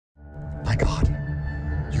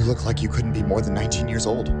You look like you couldn't be more than 19 years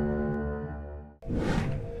old.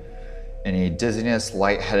 Any dizziness,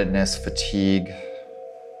 lightheadedness, fatigue,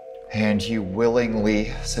 and you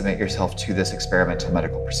willingly submit yourself to this experimental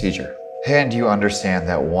medical procedure. And you understand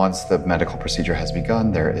that once the medical procedure has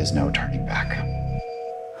begun, there is no turning back.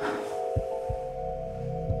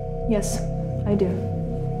 Yes, I do.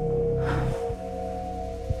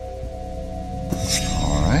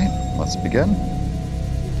 All right, let's begin.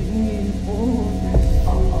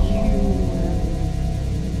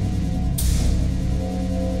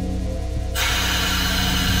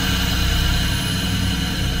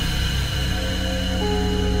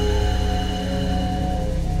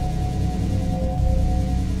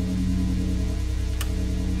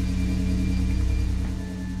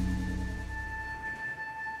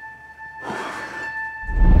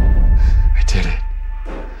 I did it.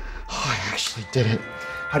 Oh, I actually did it.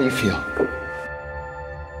 How do you feel?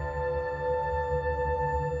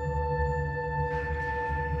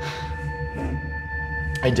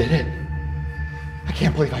 I did it. I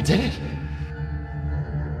can't believe I did it.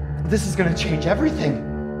 This is gonna change everything.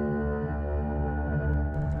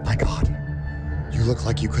 My God, you look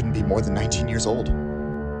like you couldn't be more than 19 years old. I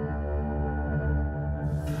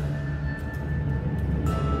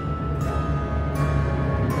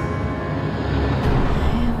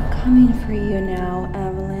am coming for you now,